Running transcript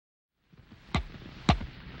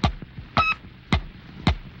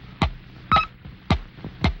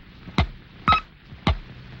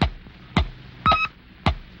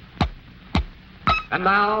And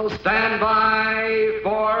now stand by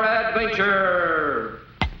for adventure.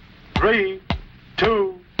 3,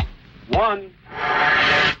 2, 1.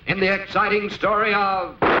 In the exciting story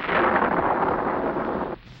of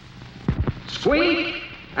Squeak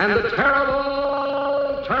and the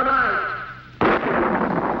Terrible Termite.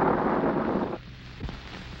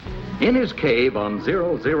 In his cave on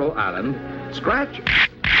 00 Island, Scratch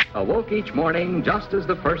awoke each morning just as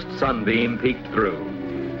the first sunbeam peeked through.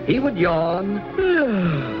 He would yawn,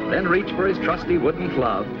 then reach for his trusty wooden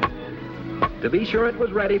club to be sure it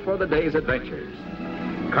was ready for the day's adventures.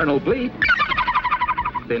 Colonel Bleep,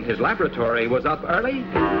 in his laboratory, was up early,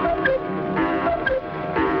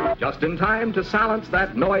 just in time to silence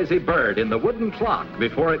that noisy bird in the wooden clock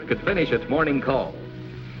before it could finish its morning call.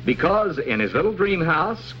 Because in his little dream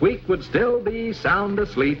house, Squeak would still be sound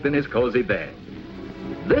asleep in his cozy bed.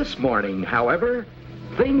 This morning, however,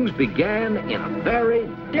 things began in a very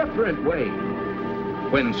different way.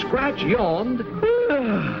 When Scratch yawned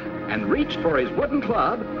and reached for his wooden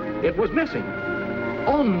club, it was missing.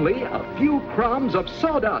 Only a few crumbs of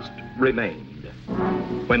sawdust remained.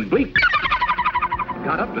 When Bleep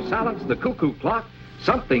got up to silence the cuckoo clock,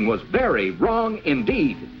 something was very wrong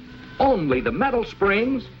indeed. Only the metal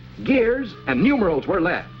springs, gears, and numerals were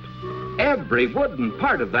left. Every wooden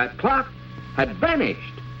part of that clock had vanished,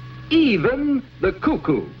 even the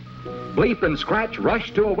cuckoo. Bleep and Scratch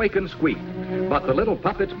rushed to awaken Squeak, but the little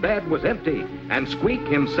puppet's bed was empty, and Squeak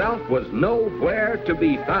himself was nowhere to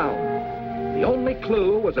be found. The only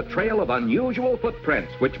clue was a trail of unusual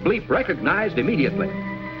footprints, which Bleep recognized immediately.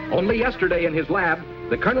 Only yesterday in his lab,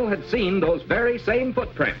 the Colonel had seen those very same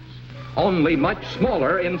footprints, only much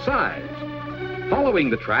smaller in size. Following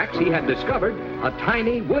the tracks, he had discovered a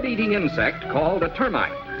tiny wood-eating insect called a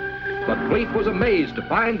termite. But Bleep was amazed to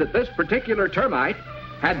find that this particular termite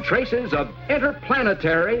had traces of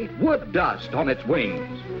interplanetary wood dust on its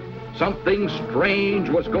wings. Something strange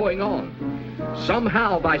was going on.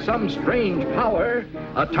 Somehow, by some strange power,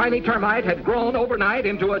 a tiny termite had grown overnight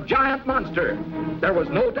into a giant monster. There was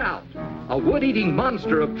no doubt. A wood-eating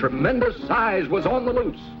monster of tremendous size was on the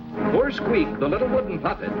loose. Poor Squeak, the little wooden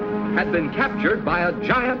puppet, had been captured by a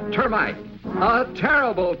giant termite, a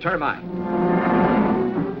terrible termite.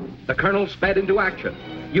 The Colonel sped into action.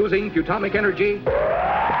 Using futomic energy,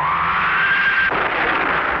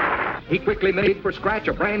 he quickly made for Scratch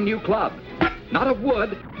a brand new club. Not of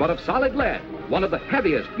wood, but of solid lead, one of the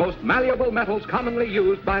heaviest, most malleable metals commonly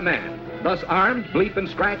used by man. Thus armed, Bleep and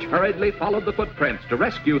Scratch hurriedly followed the footprints to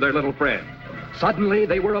rescue their little friend. Suddenly,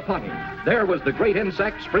 they were upon him. There was the great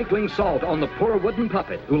insect sprinkling salt on the poor wooden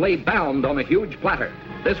puppet, who lay bound on a huge platter.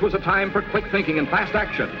 This was a time for quick thinking and fast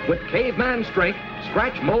action. With caveman strength,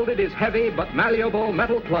 Scratch molded his heavy but malleable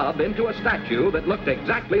metal club into a statue that looked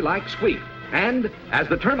exactly like Squeak. And as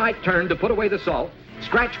the termite turned to put away the salt,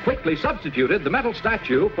 Scratch quickly substituted the metal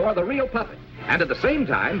statue for the real puppet. And at the same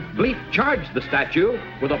time, Bleep charged the statue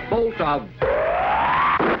with a bolt of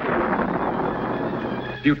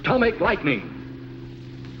futomic lightning.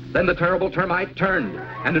 Then the terrible termite turned,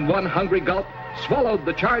 and in one hungry gulp, swallowed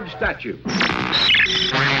the charged statue.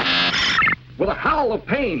 With a howl of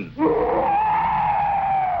pain,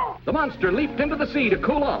 the monster leaped into the sea to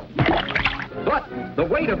cool off. But the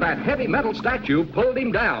weight of that heavy metal statue pulled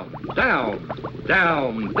him down,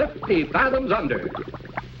 50 fathoms under.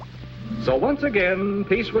 So once again,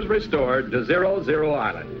 peace was restored to 00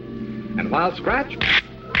 Island. And while Scratch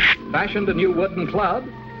fashioned a new wooden club,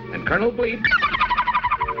 and Colonel Bleep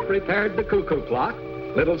prepared the cuckoo clock,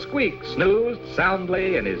 little Squeak snoozed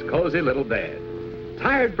soundly in his cozy little bed,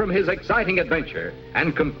 tired from his exciting adventure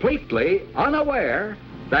and completely unaware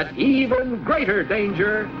that even greater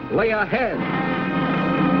danger lay ahead.